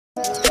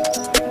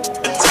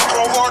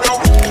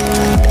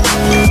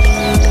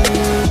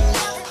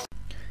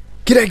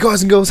G'day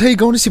guys and girls, how you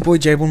going? It's your boy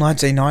Jaybull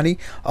 1990.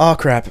 Oh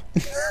crap.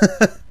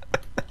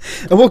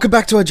 And welcome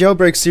back to our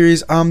Jailbreak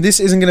series. This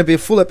isn't going to be a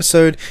full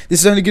episode.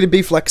 This is only going to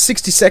be for like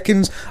 60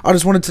 seconds. I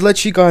just wanted to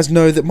let you guys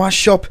know that my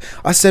shop,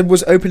 I said,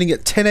 was opening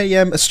at 10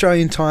 AM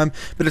Australian time,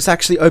 but it's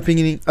actually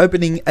opening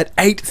at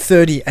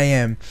 8:30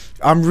 AM.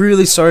 I'm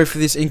really sorry for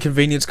this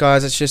inconvenience,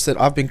 guys. It's just that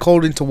I've been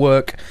called into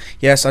work.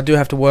 Yes, I do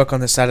have to work on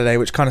the Saturday,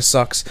 which kind of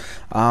sucks.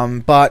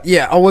 But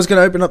yeah, I was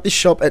going to open up this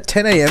shop at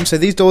 10 AM, so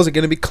these doors are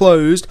going to be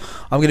closed.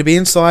 I'm going to be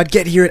inside,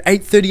 get here at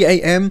 8:30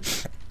 AM.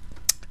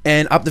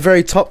 And up the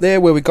very top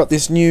there, where we got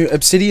this new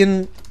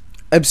obsidian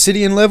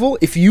level,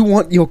 if you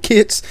want your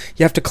kits,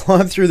 you have to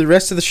climb through the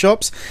rest of the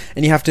shops,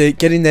 and you have to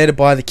get in there to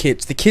buy the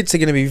kits. The kits are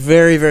going to be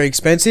very, very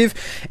expensive,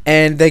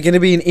 and they're going to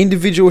be in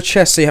individual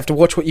chests, so you have to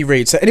watch what you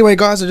read. So anyway,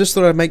 guys, I just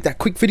thought I'd make that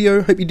quick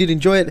video. Hope you did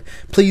enjoy it.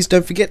 Please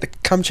don't forget to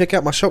come check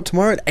out my shop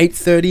tomorrow at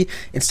 8:30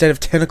 instead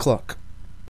of 10 o'clock.